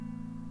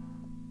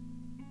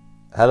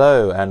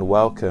Hello and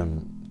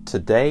welcome.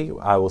 Today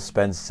I will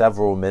spend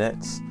several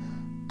minutes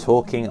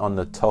talking on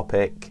the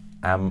topic,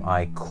 am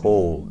I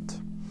called?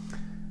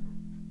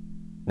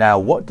 Now,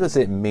 what does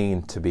it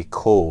mean to be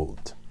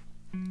called?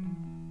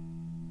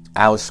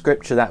 Our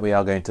scripture that we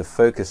are going to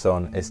focus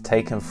on is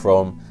taken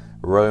from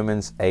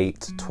Romans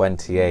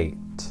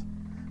 8:28,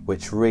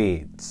 which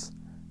reads,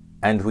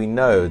 "And we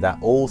know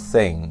that all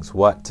things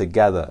work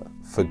together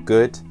for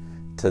good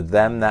to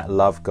them that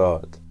love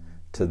God,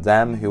 to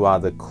them who are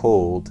the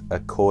called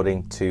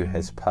according to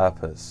his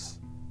purpose."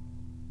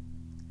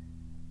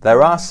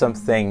 There are some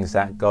things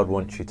that God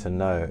wants you to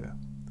know.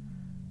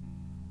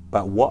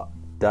 But what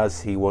does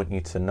he want you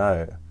to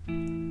know?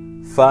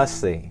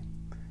 Firstly,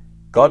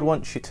 God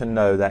wants you to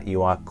know that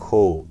you are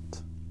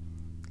called.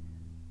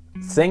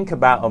 Think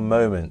about a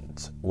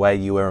moment where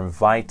you were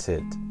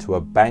invited to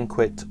a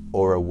banquet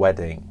or a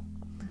wedding.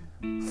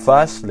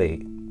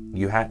 Firstly,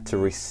 you had to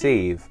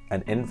receive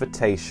an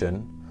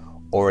invitation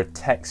or a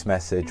text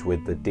message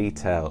with the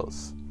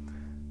details.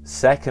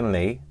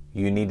 Secondly,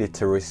 you needed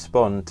to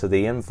respond to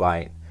the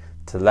invite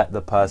to let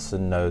the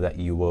person know that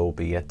you will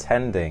be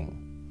attending.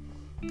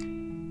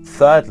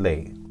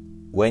 Thirdly,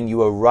 when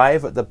you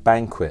arrive at the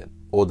banquet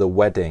or the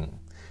wedding,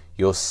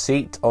 your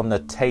seat on the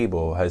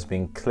table has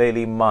been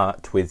clearly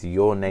marked with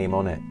your name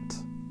on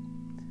it.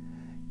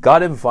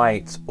 God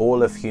invites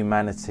all of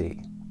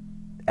humanity,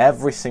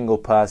 every single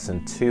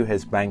person, to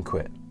his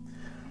banquet.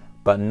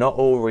 But not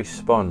all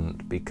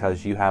respond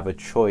because you have a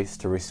choice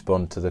to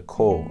respond to the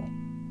call.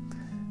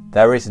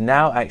 There is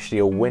now actually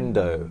a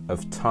window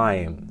of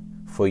time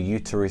for you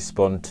to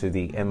respond to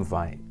the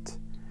invite.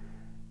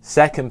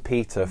 2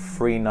 Peter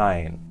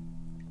 3:9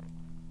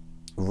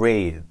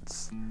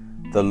 reads,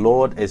 "The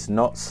Lord is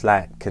not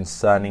slack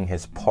concerning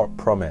his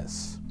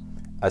promise,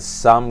 as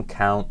some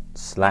count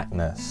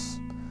slackness,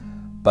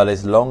 but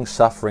is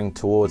long-suffering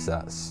towards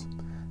us,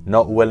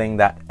 not willing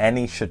that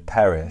any should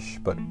perish,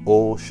 but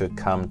all should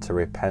come to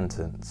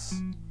repentance."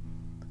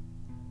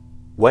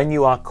 When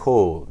you are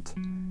called,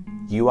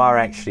 you are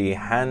actually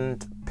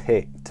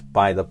hand-picked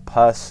by the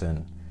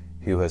person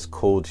who has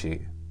called you.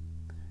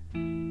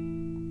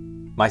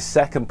 My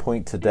second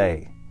point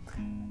today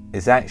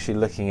is actually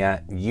looking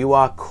at you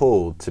are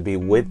called to be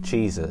with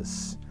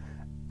Jesus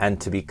and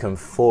to be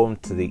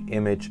conformed to the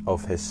image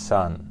of his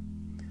Son.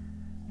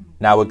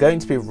 Now we're going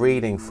to be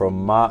reading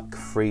from Mark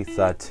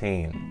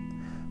 3:13.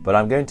 But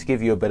I'm going to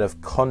give you a bit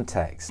of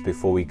context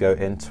before we go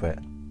into it.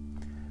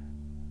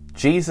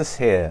 Jesus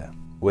here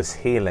was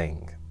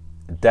healing,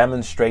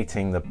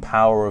 demonstrating the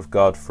power of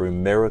God through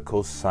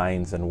miracles,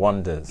 signs, and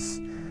wonders.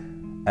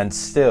 And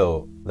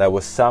still, there were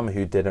some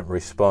who didn't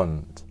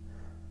respond.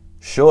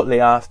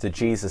 Shortly after,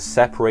 Jesus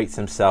separates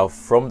himself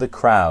from the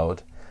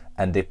crowd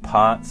and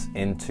departs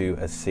into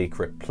a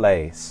secret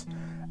place.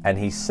 And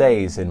he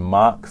says in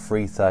Mark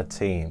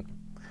 3:13,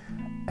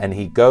 "And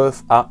he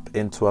goeth up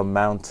into a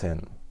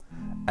mountain,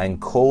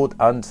 and called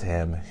unto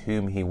him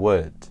whom he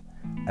would,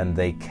 and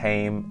they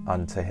came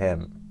unto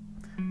him."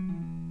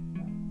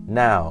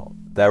 Now,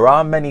 there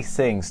are many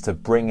things to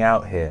bring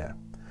out here,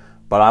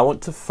 but I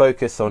want to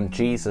focus on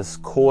Jesus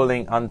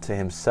calling unto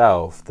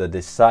himself the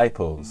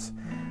disciples,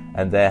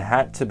 and there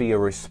had to be a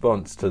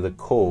response to the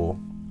call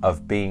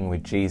of being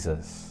with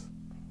Jesus.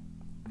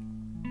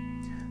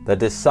 The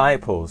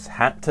disciples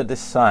had to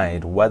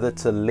decide whether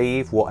to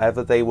leave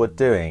whatever they were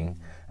doing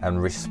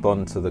and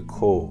respond to the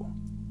call.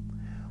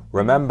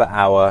 Remember,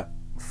 our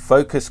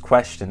focus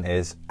question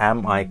is,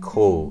 am I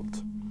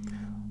called?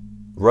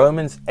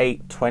 Romans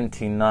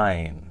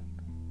 8:29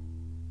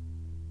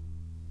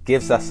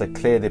 gives us a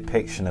clear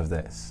depiction of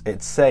this.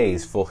 It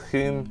says, "For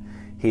whom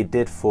he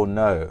did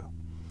foreknow,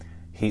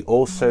 he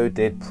also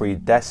did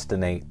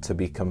predestinate to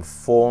be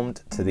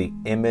conformed to the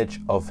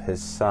image of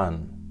his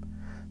Son,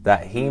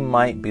 that he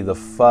might be the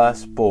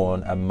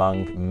firstborn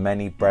among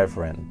many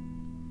brethren."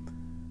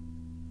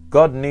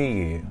 God knew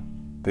you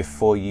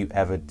before you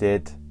ever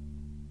did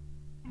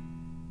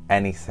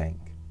anything.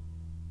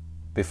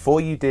 Before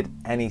you did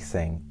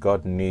anything,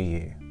 God knew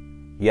you.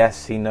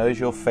 Yes, he knows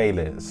your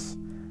failures,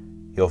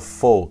 your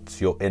faults,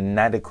 your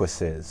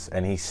inadequacies,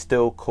 and he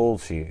still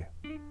calls you.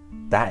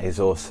 That is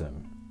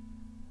awesome.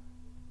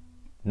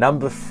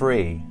 Number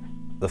 3,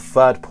 the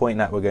third point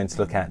that we're going to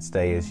look at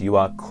today is you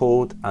are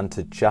called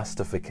unto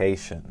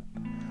justification.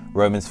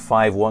 Romans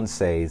 5:1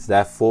 says,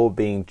 "Therefore,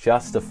 being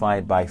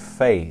justified by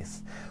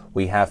faith,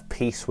 we have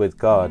peace with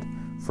God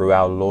through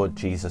our Lord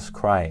Jesus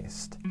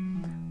Christ."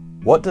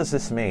 What does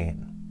this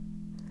mean?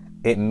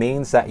 It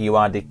means that you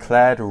are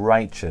declared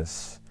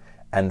righteous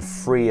and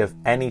free of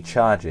any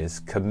charges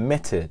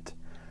committed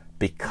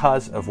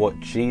because of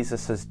what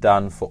Jesus has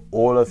done for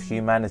all of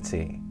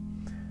humanity.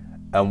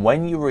 And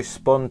when you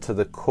respond to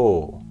the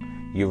call,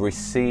 you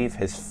receive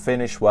his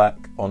finished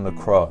work on the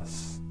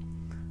cross.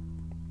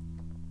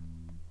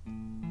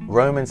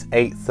 Romans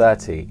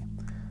 8:30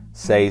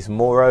 says,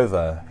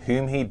 "Moreover,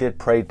 whom he did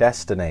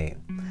predestinate,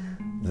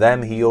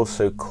 them he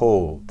also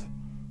called.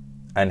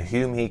 And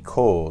whom he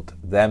called,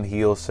 them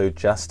he also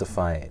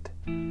justified.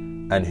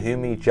 And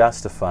whom he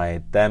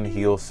justified, them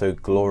he also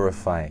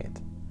glorified."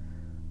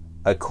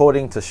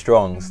 According to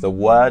Strong's, the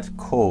word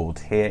called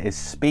here is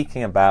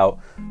speaking about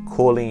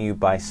calling you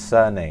by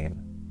surname.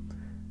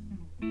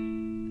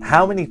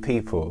 How many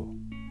people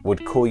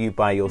would call you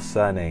by your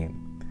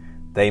surname?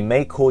 They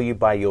may call you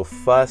by your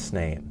first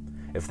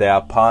name if they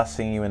are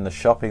passing you in the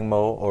shopping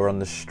mall or on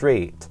the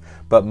street,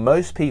 but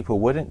most people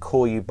wouldn't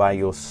call you by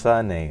your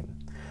surname.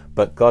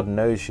 But God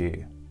knows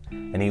you,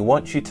 and He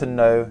wants you to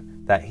know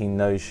that He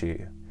knows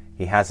you.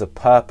 He has a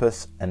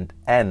purpose and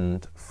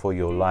end for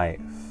your life.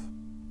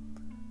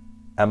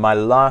 And my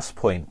last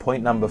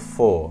point number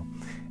 4,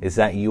 is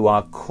that you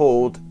are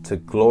called to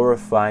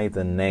glorify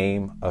the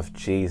name of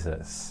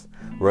Jesus.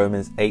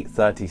 Romans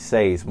 8:30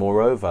 says,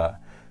 "Moreover,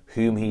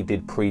 whom He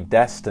did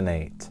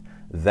predestinate,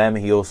 them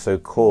He also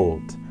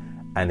called.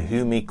 And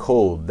whom He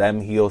called,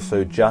 them He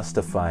also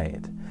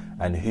justified.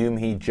 And whom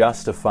He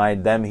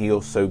justified, them He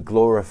also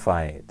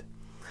glorified."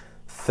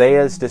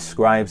 Thayers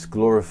describes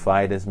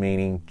glorified as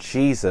meaning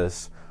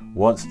Jesus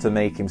wants to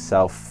make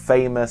Himself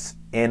famous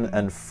in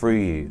and through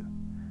you.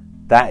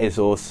 That is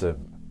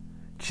awesome.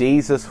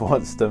 Jesus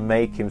wants to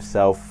make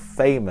Himself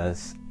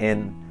famous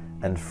in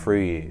and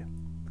through you.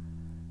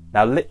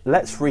 Now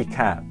let's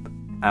recap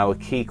our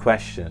key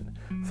question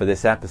for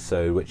this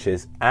episode, which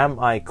is, am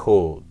I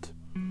called?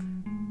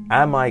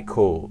 Am I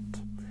called?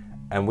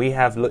 And we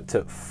have looked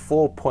at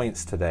 4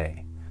 points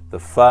today. The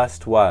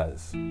first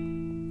was,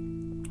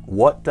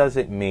 what does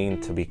it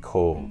mean to be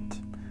called?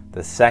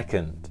 The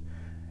second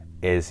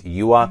is,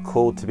 you are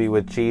called to be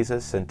with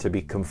Jesus and to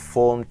be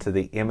conformed to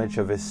the image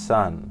of His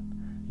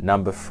Son.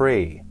 Number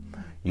 3,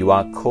 you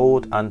are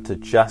called unto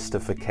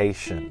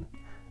justification.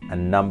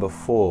 And number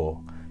 4,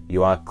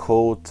 you are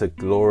called to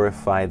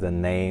glorify the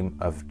name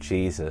of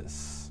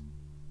Jesus.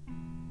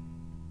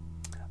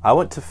 I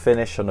want to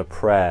finish on a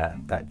prayer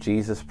that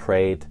Jesus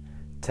prayed,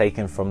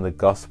 taken from the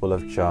Gospel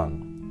of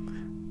John.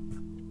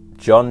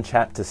 John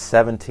chapter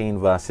 17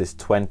 verses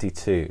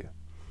 22.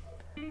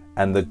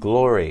 "And the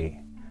glory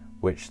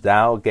which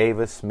Thou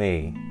gavest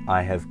me,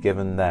 I have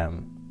given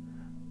them,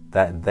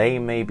 that they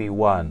may be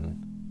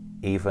one,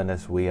 even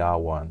as we are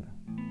one."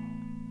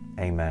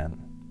 Amen.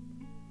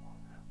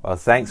 Well,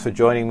 thanks for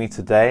joining me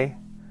today,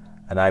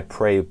 and I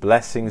pray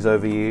blessings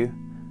over you.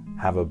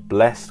 Have a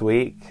blessed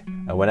week,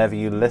 and whenever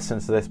you listen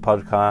to this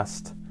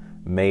podcast,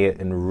 may it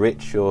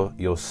enrich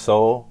your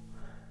soul,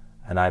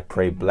 and I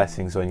pray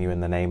blessings on you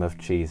in the name of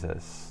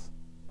Jesus.